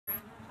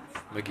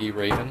McGee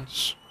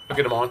Ravens. I'll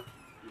get them on.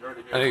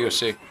 I need to go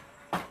see.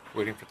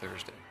 Waiting for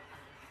Thursday.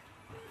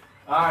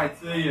 All right,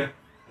 see ya.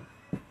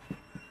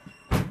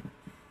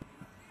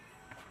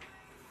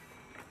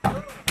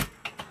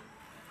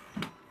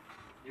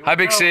 Hi,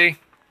 Big C.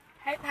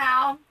 Hey,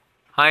 pal.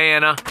 Hi,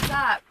 Anna. What's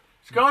up?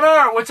 What's going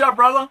on? What's up,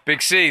 brother?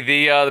 Big C,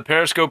 the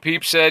Periscope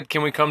peep said,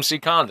 can we come see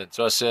Condon?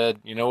 So I said,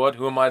 you know what?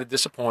 Who am I to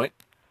disappoint?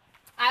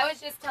 I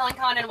was just telling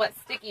Condon what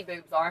sticky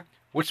boobs are.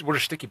 What are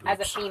sticky boobs? As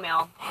a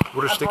female.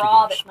 What are sticky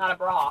bra boobs? that's not a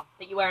bra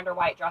that you wear under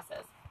white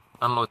dresses.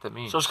 I don't know what that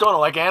means. So it's going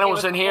on. Like Anna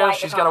was in here. quite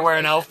She's the got to wear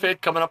an conversation.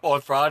 outfit coming up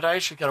on Friday.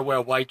 She's got to wear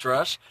a white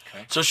dress.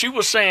 Okay. So she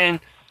was saying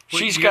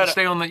she's you got gotta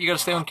stay on you got to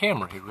stay on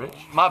camera here, Rich.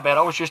 My bad.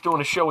 I was just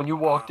doing a show when you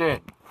walked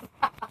in.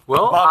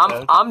 Well, My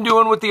bad. I'm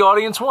doing what the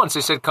audience wants.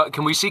 They said,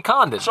 can we see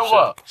Condon? So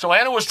what? So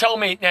Anna was telling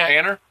me. Now,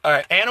 Anna? All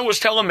right. Anna was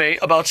telling me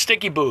about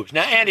sticky boobs.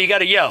 Now, Anna, you got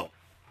to yell.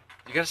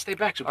 You got to stay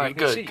back so All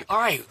people right, can good. see you. All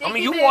right. I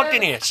mean, Sticky you walked in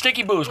boobs. here.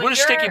 Sticky boobs. When What is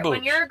you're- sticky boobs?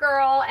 When you're a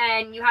girl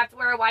and you have to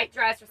wear a white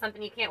dress or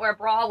something you can't wear a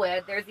bra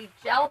with, there's these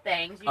gel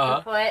things you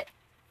can put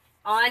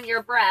on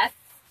your breasts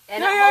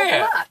and it holds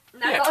them up.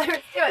 And that's all there's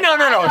to it. No,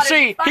 So I no. thought it'd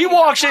See, be funny he to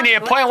walks talk in here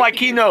about playing like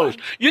sticky he boobs.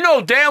 knows. You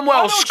know damn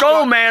well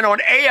Skull Man on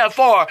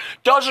AFR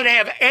doesn't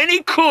have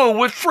any clue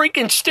what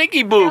freaking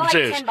sticky They're boobs like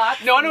is.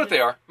 $10. No, I know what they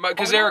are.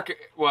 Because Oh, no. Eric,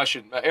 well, I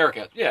shouldn't. Eric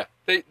has. Yeah.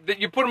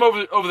 You put them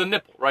over the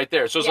nipple right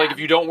there. So it's like Yeah. if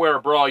you don't wear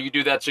a bra, you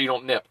do that so you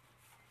don't nip.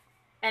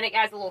 And it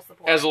has a little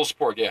support. As a little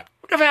support, yeah.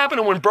 What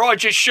happened when Broad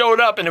just showed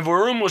up and the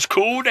room was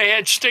cool? They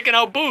had sticking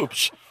out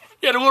boobs.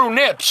 They had the little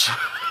nips.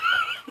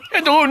 They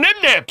had the little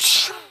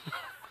nips.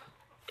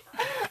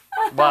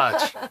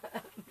 Watch.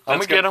 I'm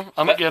going to get them.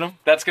 I'm going to get them.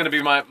 That's going to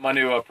be my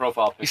new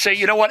profile picture. You say,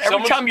 you know what? Every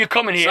Someone's- time you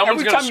come in here,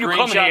 someone's every gonna time you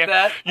come in screenshot here,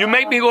 that. you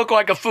make me look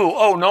like a fool.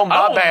 Oh, no, I my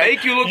don't bad.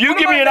 make you look- You what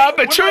give am me I an make- what am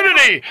I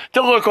opportunity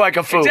to look like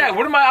a fool. Exactly.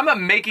 What am I? I'm not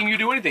making you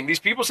do anything. These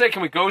people say,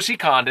 "Can we go see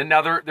Condon?"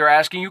 Now they're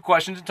asking you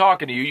questions and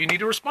talking to you. You need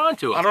to respond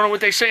to I them. don't know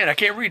what they're saying. I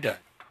can't read that.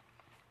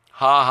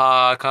 Ha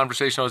ha!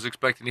 Conversation I was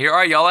expecting to hear. All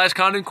right, y'all ask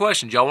Condon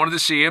questions. Y'all wanted to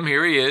see him.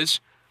 Here he is.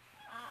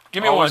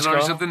 Give me one, Always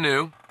learning Skull. something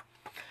new.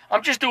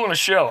 I'm just doing a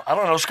show. I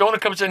don't know. Skona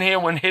comes in here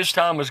when his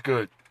time is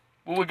good.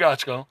 What we got,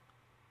 Skull?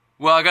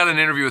 Well, I got an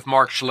interview with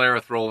Mark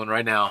Schlereth rolling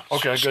right now.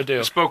 Okay, good deal.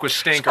 I spoke with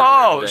Stink.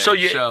 Oh, earlier so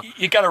today,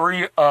 you got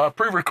a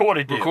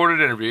pre-recorded deal.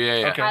 recorded interview.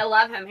 Yeah. Okay. I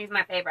love him. He's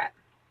my favorite.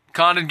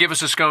 Condon, give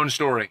us a scone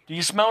story. Do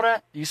you smell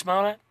that? Do you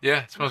smell that? Yeah,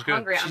 it smells good.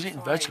 Hungry. She's I'm eating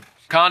sorry. vegetables.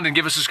 Condon,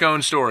 give us a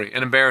scone story,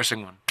 an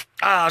embarrassing one.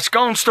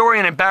 Scone story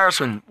and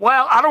embarrassment.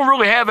 Well, I don't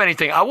really have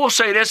anything. I will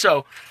say this,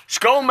 though.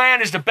 Skull Man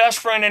is the best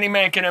friend any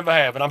man can ever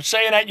have. And I'm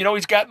saying that,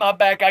 he's got my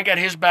back, I got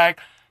his back.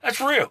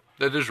 That's real.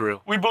 That is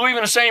real. We believe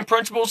in the same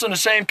principles and the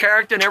same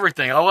character and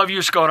everything. I love you,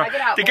 Skona. Hug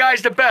it out, The boy.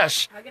 guy's the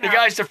best. Hug it The out.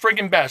 guy's the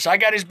friggin' best. I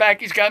got his back,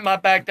 he's got my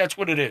back. That's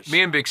what it is.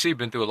 Me and Big C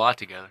been through a lot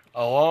together.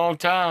 A long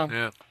time.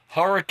 Yeah.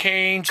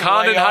 Hurricanes.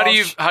 Condon, how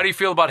layoffs. do you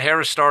feel about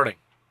Harris starting?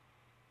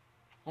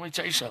 Let me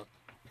tell you something.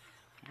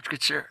 Let's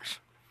get serious.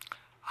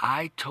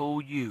 I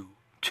told you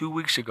 2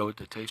 weeks ago at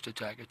the Taste of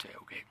Tiger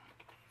tailgate,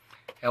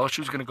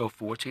 LSU's going to go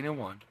 14-1,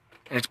 and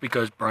it's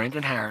because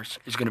Brandon Harris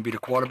is going to be the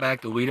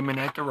quarterback to lead them in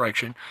that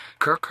direction.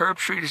 Kirk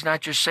Herbstreit is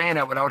not just saying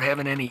that without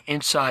having any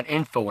inside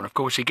info, and of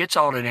course he gets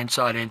all that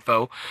inside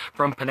info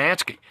from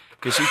Panansky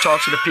because he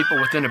talks to the people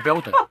within the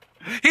building.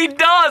 He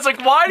does. Like,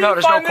 why do No, you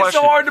there's no find this so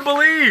question. hard to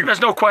believe? There's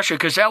no question,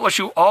 because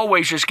LSU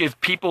always just give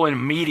people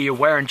in media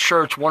wearing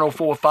shirts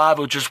 104.5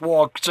 who just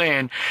walks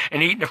in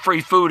and eating the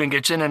free food and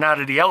gets in and out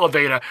of the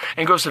elevator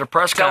and goes to the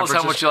press Tell us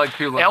conferences. how much you like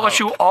people in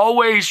LSU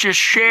always just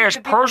shares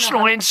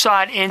personal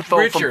inside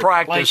info from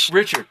practice.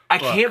 Richard, I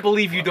can't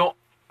believe you don't.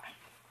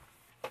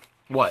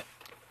 What?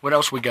 What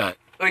else we got?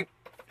 Like,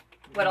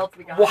 What else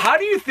we got? well, how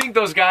do you think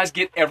those guys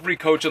get every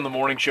coach on the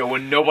morning show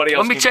when nobody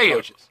else Let me can tell be you,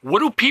 coaches? what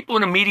do people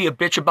in the media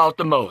bitch about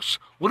the most?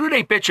 What do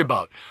they bitch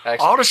about? Access.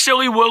 All the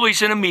silly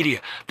willies in the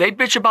media. They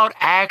bitch about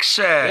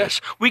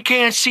access. We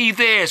can't see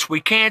this.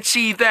 We can't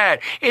see that.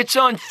 It's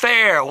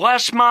unfair.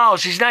 Les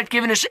Miles, he's not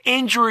giving us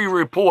injury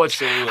reports.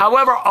 Silly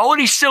However, all of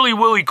these silly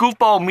willy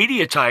goofball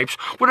media types,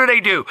 what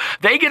do?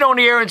 They get on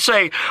the air and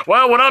say,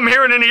 well, what I'm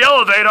hearing in the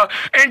elevator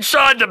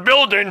inside the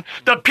building,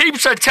 the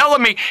peeps are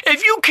telling me,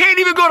 if you can't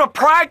even go to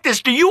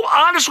practice, do you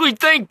honestly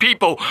think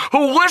people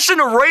who listen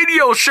to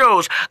radio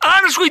shows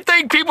honestly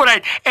think people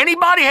that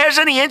anybody has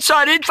any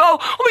inside info?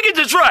 Let me get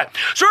this right.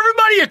 So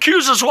everybody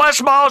accuses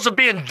Les Miles of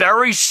being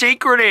very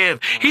secretive.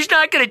 He's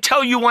not going to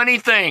tell you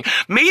anything.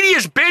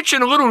 Media's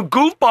bitching little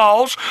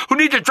goofballs who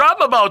need to drop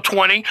about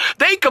 20.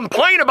 They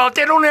complain about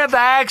they don't have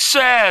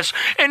access.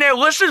 And their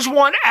listeners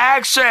want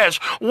access,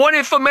 want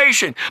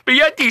information. But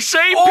yet these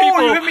same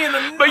people, you hit me in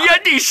the but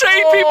yet these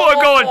same people are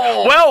going,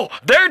 well,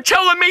 they're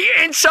telling me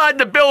inside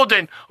the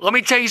building. Let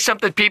me tell you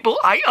something, people.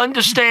 I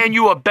understand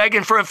you are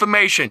begging for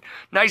information.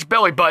 Nice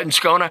belly button,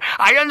 Skona.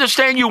 I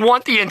understand you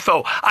want the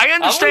info. I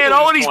understand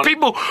all of these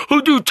people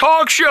who do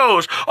talk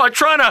shows are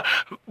trying to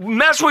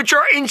mess with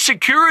your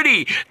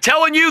insecurity,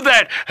 telling you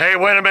that, hey,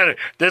 wait a minute,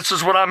 this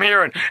is what I'm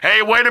hearing.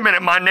 Hey, wait a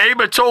minute, my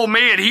neighbor told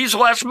me and he's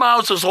Les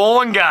Mouse's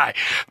lawn guy.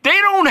 They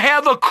don't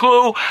have a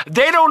clue.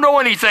 They don't know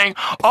anything.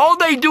 All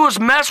they do is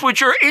mess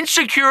with your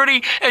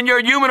insecurity and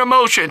your human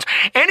emotions.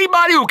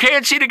 Anybody who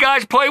can't see the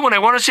guys play when they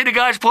want to see the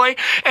guys play,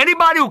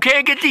 anybody who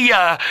can't get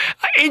the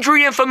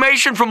injury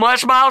information from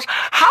Les Miles,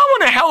 how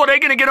in the hell are they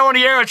going to get on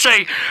the air and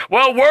say,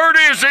 well, word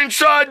is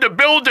inside the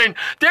building?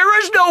 There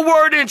is no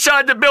word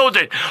inside the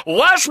building.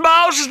 Les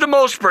Miles is the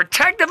most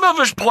protective of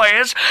his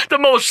players, the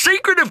most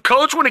secretive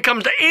coach when it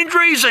comes to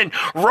injuries and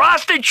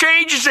roster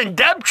changes and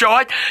depth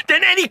chart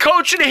than any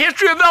coach in the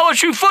history of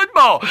LSU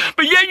football.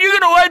 But yet you're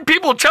going to let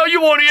people tell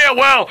you on the air,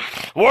 well,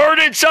 word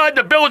inside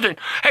the building.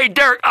 Hey,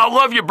 Derek, I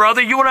love you,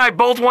 brother. You and I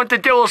both went to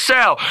De La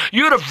Salle.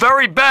 You're the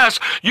very best.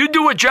 You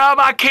do a job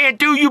I can't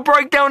do. You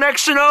break down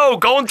X and O,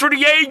 going through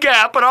the A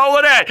gap and all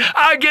of that.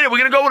 I get it. We're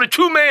going to go with a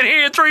 2-man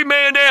here,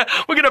 3-man there.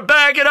 We're going to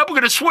back it up. We're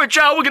going to switch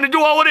out. We're going to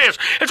do all of this.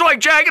 It's like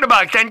jacking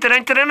about.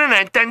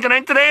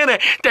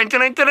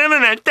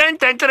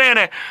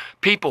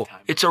 People,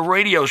 it's a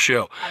radio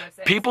show.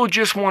 People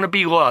just want to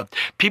be loved.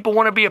 People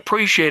want to be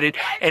appreciated,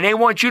 and they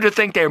want you to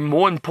think they're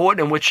more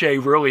important than which they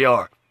really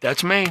are.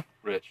 That's me.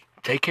 Rich.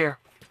 Take care.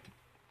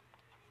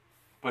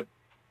 But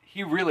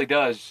he really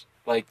does,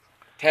 like,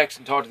 text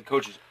and talk to the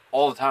coaches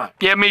all the time.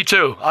 Yeah, me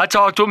too. I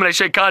talk to them and they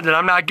say, Condon,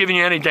 I'm not giving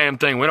you any damn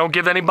thing. We don't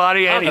give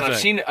anybody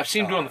anything. I've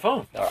seen him do on the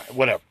phone. All right,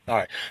 whatever. All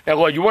right. Now,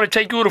 what, you want to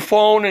take your little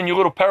phone and your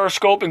little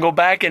periscope and go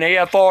back in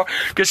AFR?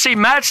 Because, see,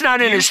 Matt's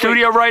not in his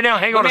studio right now.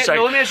 Hang on a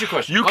second. Let me ask you a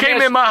question. You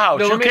came in my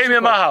house. You came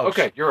in my house.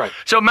 Okay, you're right.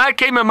 So Matt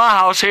came in my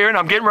house here, and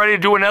I'm getting ready to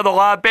do another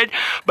live bit.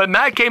 But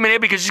Matt came in here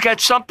because he's got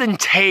something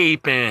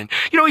taping.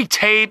 You know, he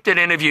taped an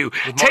interview.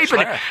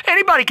 Taping it.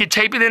 Anybody can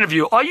tape an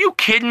interview. Are you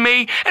kidding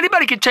me?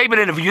 Anybody can tape an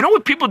interview. You know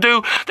what people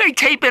do? They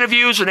tape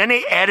interviews, and then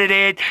they edit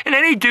it, and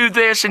then they do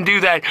this and do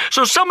that.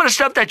 So some of the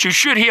stuff that you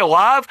should hear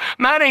live,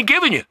 Matt ain't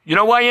giving you. You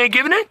know why he ain't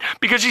giving it?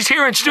 Because he's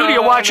here in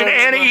studio watching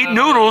Anna eat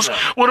noodles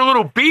with a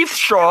little beef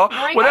straw.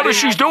 Whatever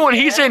she's doing,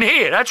 he's in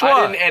here. That's why.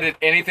 I didn't edit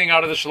anything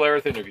out of the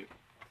Schlereth interview.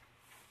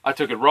 I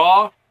took it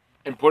raw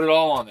and put it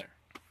all on there.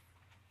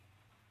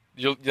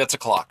 That's a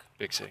clock,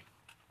 Big C.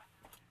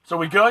 So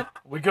we good?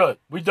 We good.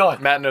 We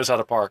done. Matt knows how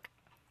to park.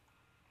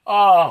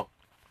 Oh.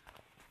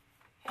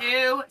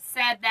 Who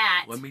said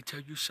that? Let me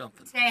tell you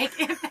something. Take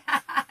it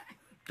back.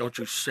 Don't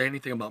you say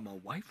anything about my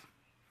wife,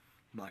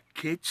 my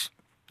kids.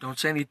 Don't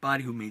say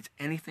anybody who means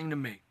anything to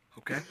me,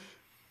 okay?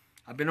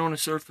 I've been on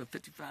this earth for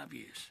 55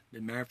 years.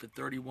 Been married for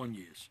 31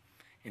 years.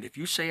 And if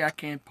you say I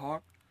can't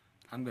park,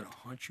 I'm going to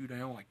hunt you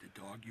down like the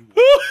dog you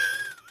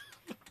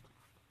want.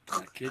 I'm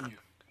not kidding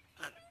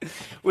you.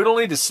 We don't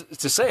need to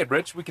say it,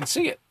 Rich. We can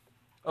see it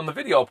on the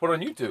video I'll put on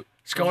YouTube.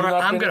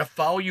 I'm going to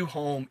follow you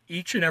home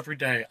each and every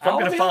day. I'm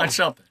going to find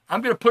something.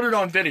 I'm going to put it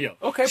on video.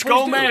 Okay,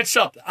 Skull Man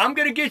something. I'm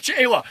going to get you.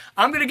 Hey, look,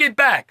 I'm going to get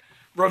back.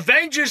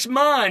 Revenge is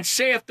mine,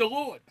 saith the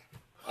Lord.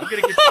 I'm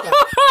going to get you back.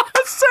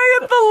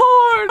 Saith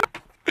the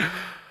Lord.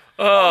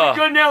 Are we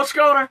good now,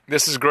 Scoter?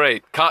 This is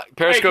great. Periscope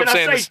hey, saying can I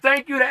say this.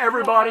 Thank you to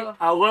everybody.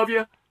 I love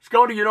you.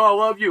 Scoter, you know I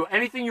love you.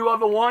 Anything you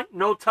ever want,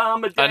 no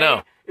time of day. I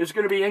know. Is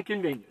going to be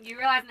inconvenient. You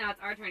realize now it's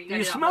our turn. Do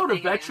you smell the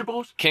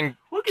vegetables? Can't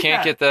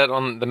that. Get that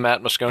on the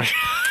Matt Moscone.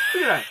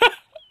 Look at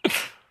that.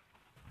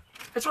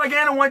 It's like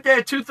Anna went there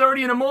at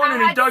 2:30 in the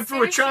morning and dug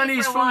through a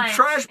Chinese food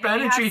trash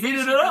bin and she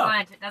heated it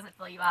up. It doesn't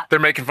fill you up. They're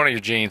making fun of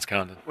your jeans,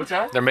 Condon. What's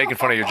that? They're making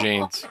fun of your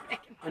jeans.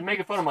 They're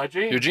making fun of my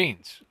jeans? Your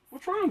jeans.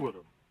 What's wrong with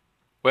them?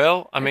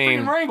 Well, I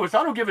mean... Wranglers.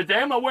 I don't give a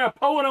damn. I wear a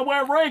polo and I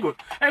wear Wranglers.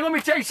 Hey, let me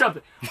tell you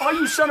something. All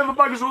you son of a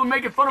buggers who are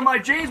making fun of my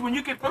jeans, when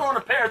you can put on a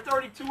pair of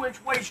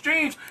 32-inch waist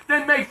jeans,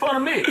 then make fun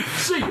of me.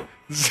 See you.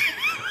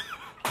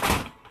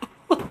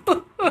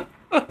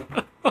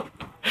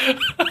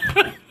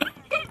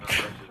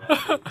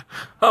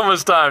 How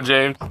much time,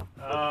 James?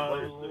 A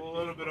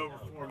little bit over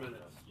 4 minutes.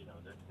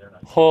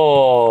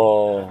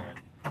 Oh,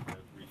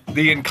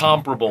 the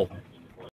incomparable.